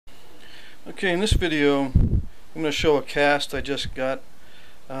Okay, in this video I'm going to show a cast I just got.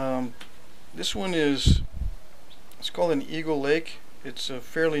 This one it's called an Eagle Lake. It's a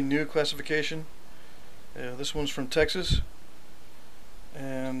fairly new classification. This one's from Texas,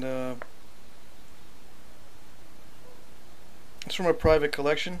 and it's from a private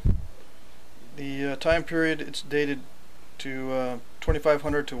collection. The time period, it's dated to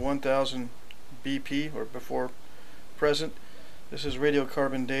 2500 to 1000 BP, or before present. This is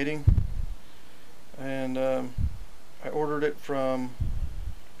radiocarbon dating, and I ordered it from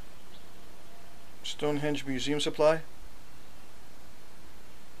Stonehenge Museum Supply.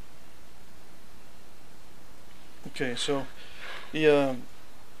 Okay, so the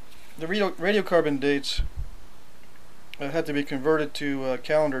radiocarbon dates had to be converted to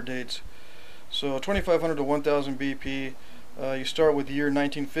calendar dates. So 2500 to 1000 BP, you start with the year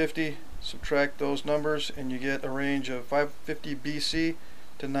 1950, subtract those numbers, and you get a range of 550 BC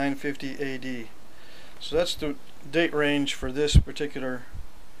to 950 AD. So that's the date range for this particular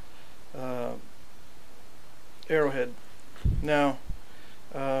arrowhead. Now,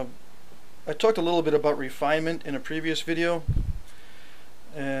 I talked a little bit about refinement in a previous video,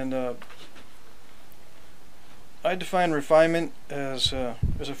 and I define refinement as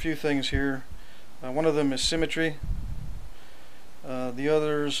there's a few things here. One of them is symmetry. The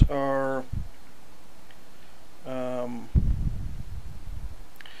others are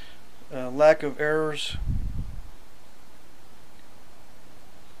lack of errors,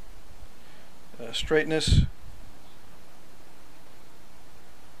 straightness,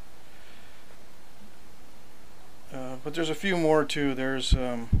 but there's a few more too. There's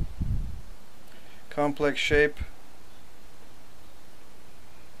complex shape.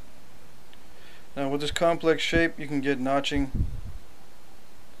 Now with this complex shape you can get notching,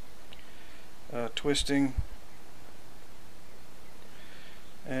 twisting,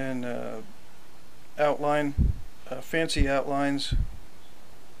 and outline, fancy outlines,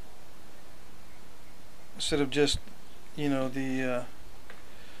 instead of just, the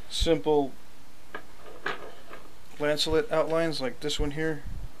simple lancelet outlines like this one here.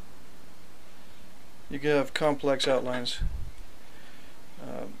 You can have complex outlines.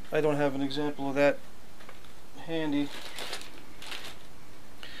 I don't have an example of that handy.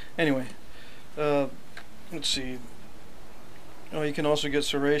 Anyway, let's see. Oh, you can also get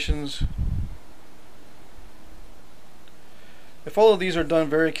serrations. If all of these are done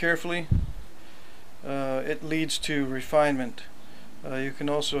very carefully, it leads to refinement. You can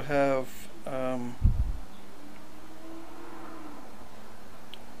also have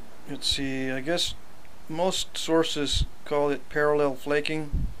let's see, I guess most sources call it parallel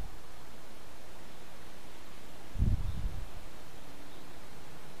flaking.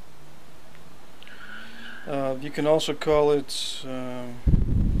 You can also call it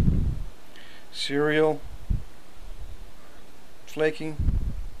serial flaking.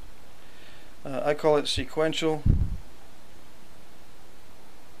 I call it sequential.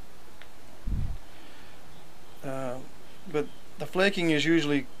 But the flaking is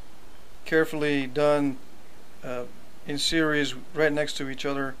usually carefully done in series right next to each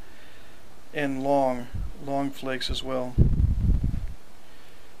other, and long flakes as well.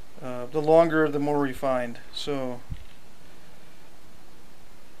 The longer, the more refined. So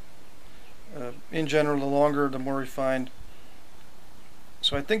in general, the longer, the more refined.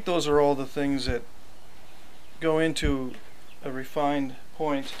 So I think those are all the things that go into a refined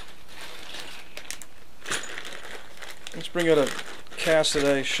point. Let's bring out a cast that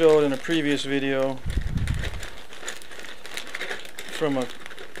I showed in a previous video from a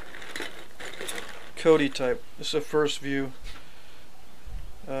Cody type. This is a first view.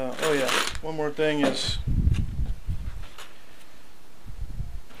 Oh yeah, one more thing is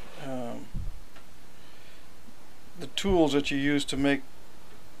the tools that you use to make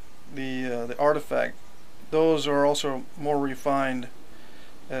the artifact. Those are also more refined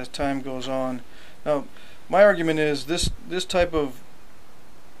as time goes on. Now, my argument is these types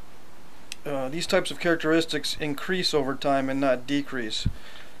of characteristics increase over time and not decrease.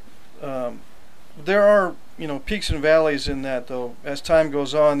 There are, peaks and valleys in that, though. As time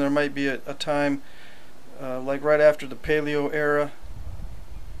goes on, there might be a time like right after the Paleo era.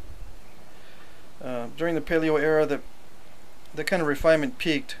 During the Paleo era, the kind of refinement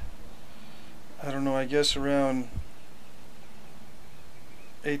peaked. I don't know, I guess around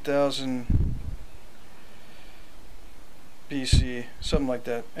 8000 BC, something like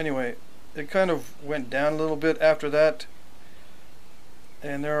that. Anyway, it kind of went down a little bit after that,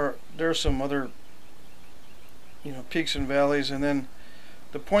 and there are some other peaks and valleys, and then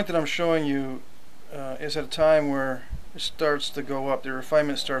the point that I'm showing you is at a time where it starts to go up. The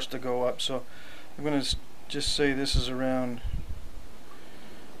refinement starts to go up. So I'm going to just say this is around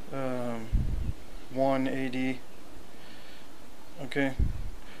 1 AD. Okay,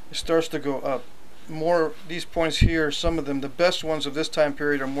 it starts to go up. More these points here, some of them, the best ones of this time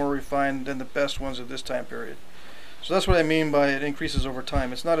period, are more refined than the best ones of this time period. So that's what I mean by it increases over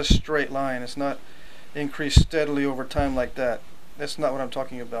time. It's not a straight line. It's not increased steadily over time like that. That's not what I'm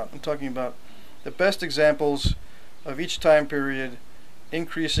talking about. I'm talking about the best examples of each time period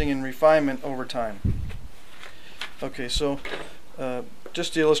increasing in refinement over time. Okay, so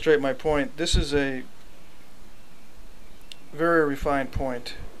just to illustrate my point, this is a very refined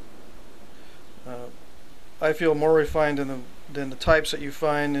point. I feel more refined than the types that you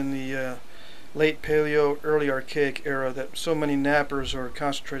find in the late Paleo, early Archaic era that so many nappers are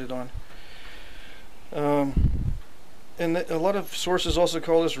concentrated on. And a lot of sources also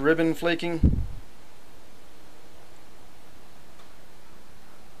call this ribbon flaking.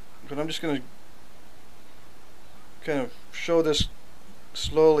 But I'm just going to kind of show this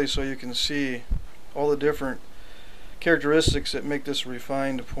slowly so you can see all the different characteristics that make this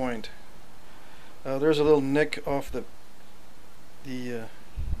refined point. There's a little nick off the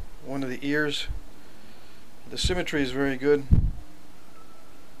one of the ears. The symmetry is very good.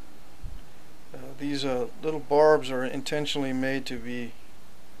 These little barbs are intentionally made to be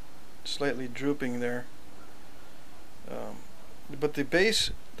slightly drooping there. But the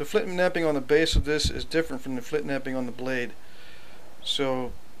base, the flint knapping on the base of this is different from the flint knapping on the blade.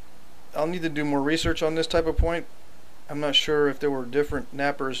 So I'll need to do more research on this type of point. I'm not sure if there were different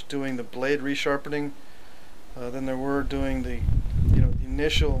nappers doing the blade resharpening than there were doing the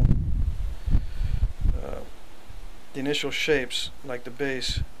initial shapes like the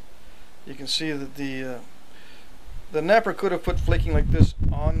base. You can see that the napper could have put flaking like this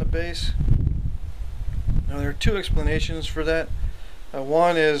on the base. Now there are two explanations for that.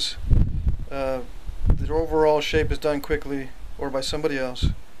 One is the overall shape is done quickly or by somebody else,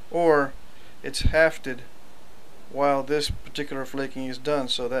 or it's hafted while this particular flaking is done,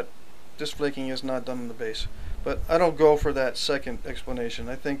 so that this flaking is not done on the base. But I don't go for that second explanation.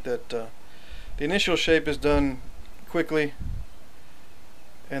 I think that the initial shape is done quickly,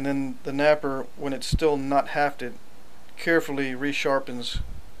 and then the napper, when it's still not hafted, carefully resharpens,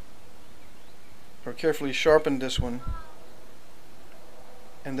 or carefully sharpened this one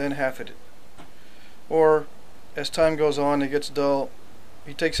and then hafted it. Or as time goes on, it gets dull,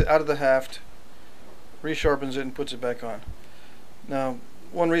 he takes it out of the haft, resharpens it, and puts it back on. Now,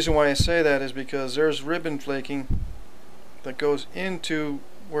 one reason why I say that is because there's ribbon flaking that goes into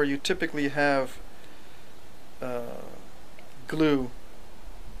where you typically have glue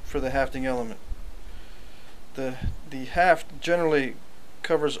for the hafting element. The haft generally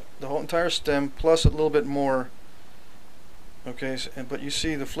covers the whole entire stem plus a little bit more. Okay, but you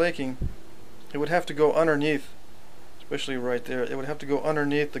see the flaking, it would have to go underneath, especially right there. It would have to go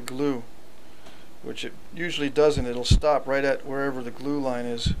underneath the glue, which it usually doesn't. It'll stop right at wherever the glue line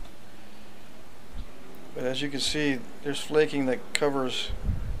is. But as you can see, there's flaking that covers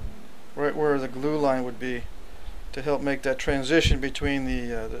right where the glue line would be to help make that transition between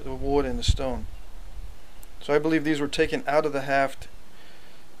the wood and the stone. So I believe these were taken out of the haft,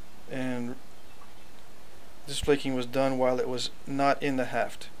 and this flaking was done while it was not in the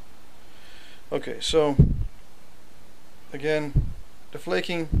haft. Okay, so again, the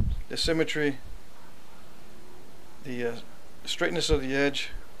flaking, the symmetry, the straightness of the edge,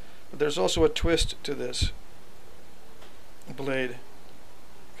 but there's also a twist to this blade,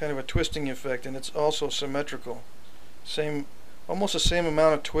 kind of a twisting effect, and it's also symmetrical. Almost the same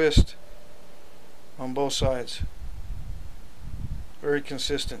amount of twist on both sides. Very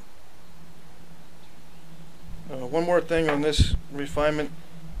consistent. One more thing on this refinement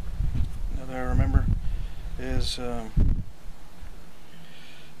that I remember is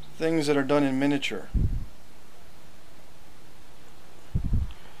things that are done in miniature.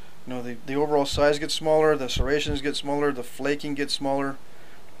 The overall size gets smaller, the serrations get smaller, the flaking gets smaller,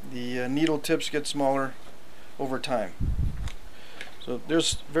 the needle tips get smaller over time. So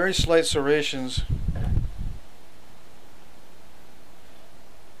there's very slight serrations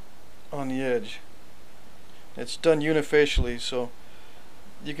on the edge. It's done unifacially, so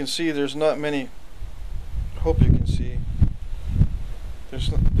you can see there's not many. I hope you can see.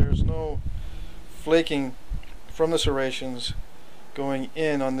 There's no flaking from the serrations going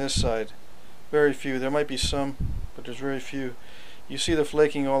in on this side. Very few. There might be some, but there's very few. You see the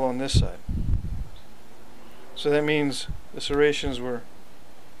flaking all on this side. So that means the serrations were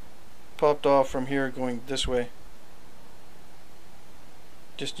popped off from here going this way,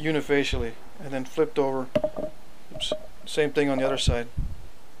 just unifacially, and then flipped over Oops. Same thing on the other side.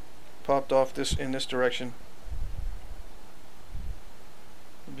 Popped off this in this direction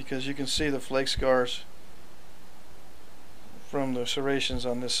because you can see the flake scars from the serrations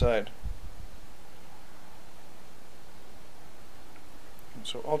on this side. And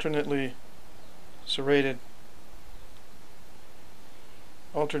so alternately serrated,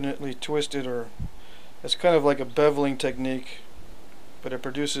 alternately twisted, or it's kind of like a beveling technique, but it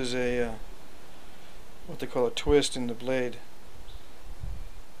produces a what they call a twist in the blade.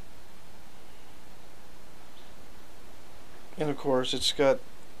 And of course it's got,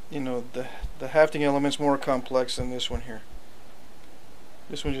 you know, the hafting element's more complex than this one here.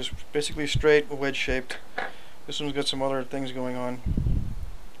 This one's just basically straight, wedge shaped. This one's got some other things going on.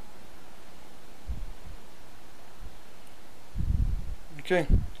 Okay.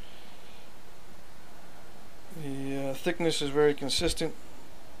 The thickness is very consistent.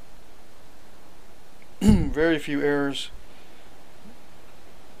 Very few errors.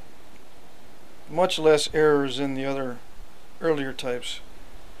 Much less errors than the other earlier types.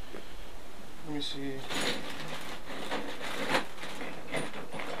 Let me see.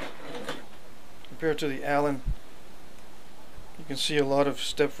 Compared to the Allen, you can see a lot of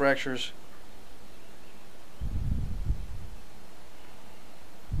step fractures.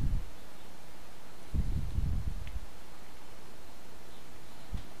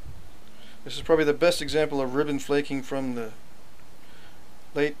 This is probably the best example of ribbon flaking from the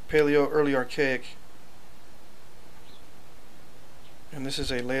late Paleo, early Archaic. And this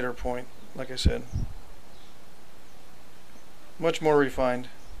is a later point, like I said. Much more refined.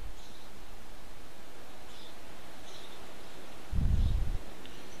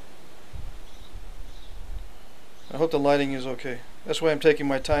 I hope the lighting is okay. That's why I'm taking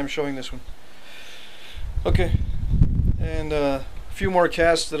my time showing this one. Okay, and a few more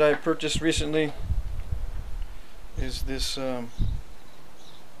casts that I purchased recently is this, can't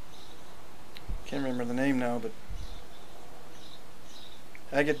remember the name now, but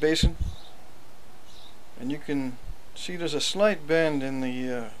agate basin. And you can see there's a slight bend in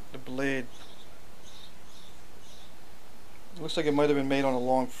the blade. It looks like it might have been made on a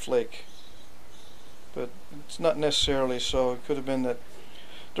long flake, but it's not necessarily so. It could have been that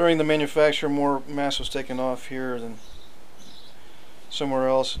during the manufacture more mass was taken off here than somewhere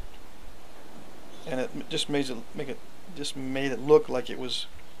else, and it just made it look like it was,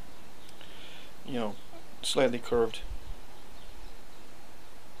 you know, slightly curved.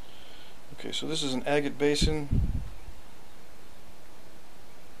 Okay, so this is an agate basin.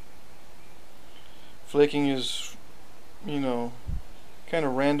 Flaking is, you know, kind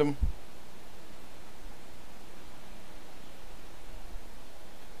of random.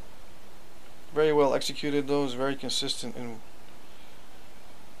 Very well executed though, is very consistent in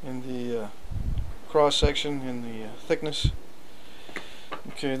the cross section, in the thickness.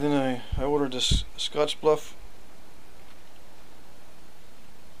 Okay, then I ordered this Scotch Bluff.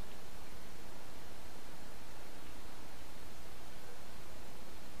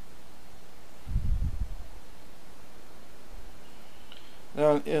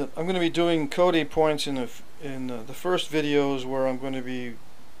 Now I'm going to be doing Cody points in the first videos where I'm going to be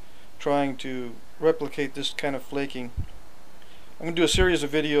trying to replicate this kind of flaking. I'm going to do a series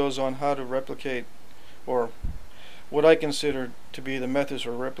of videos on how to replicate, or what I consider to be the methods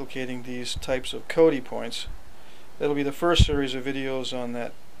for replicating these types of Cody points. That'll be the first series of videos on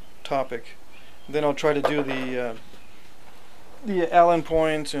that topic. Then I'll try to do the Allen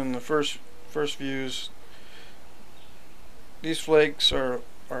points and the first views. These flakes are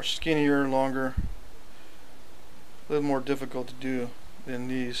skinnier, longer, a little more difficult to do than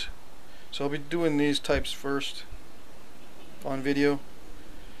these. So I'll be doing these types first on video.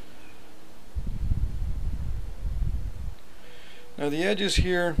 Now the edges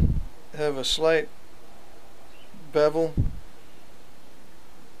here have a slight bevel,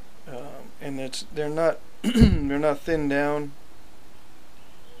 and they're not they're not thinned down.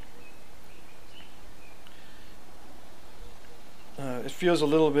 It feels a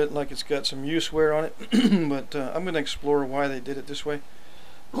little bit like it's got some use wear on it, but I'm going to explore why they did it this way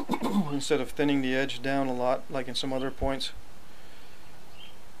instead of thinning the edge down a lot like in some other points.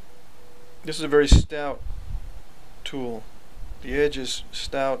 This is a very stout tool. The edge is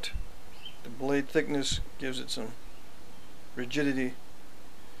stout, the blade thickness gives it some rigidity,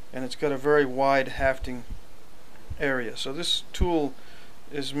 and it's got a very wide hafting area. So this tool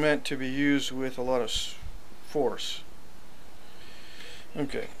is meant to be used with a lot of force.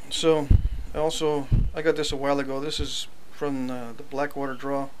 Okay, so I got this a while ago. This is from the Blackwater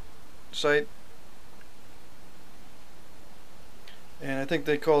Draw site, and I think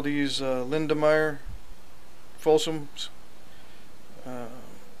they call these Lindemeyer fulsums. I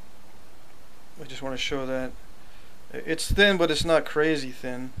just want to show that it's thin, but it's not crazy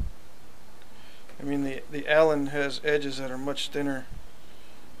thin. I mean, the Allen has edges that are much thinner,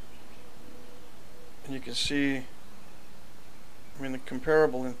 and you can see, I mean, the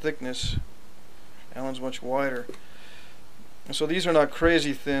comparable in thickness, Allen's much wider. And so these are not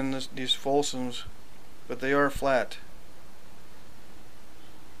crazy thin, these fulsums, but they are flat,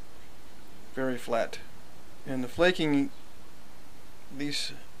 very flat. And the flaking,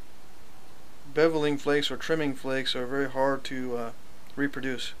 these beveling flakes or trimming flakes are very hard to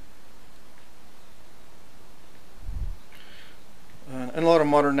reproduce. And a lot of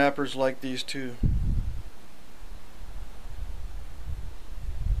modern knappers like these too.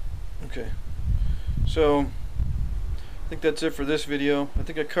 Okay, so I think that's it for this video. I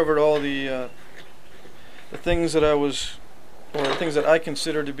think I covered all the things that things that I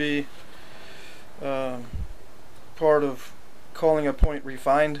consider to be part of calling a point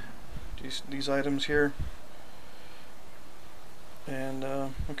refined. These items here. And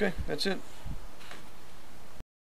okay, that's it.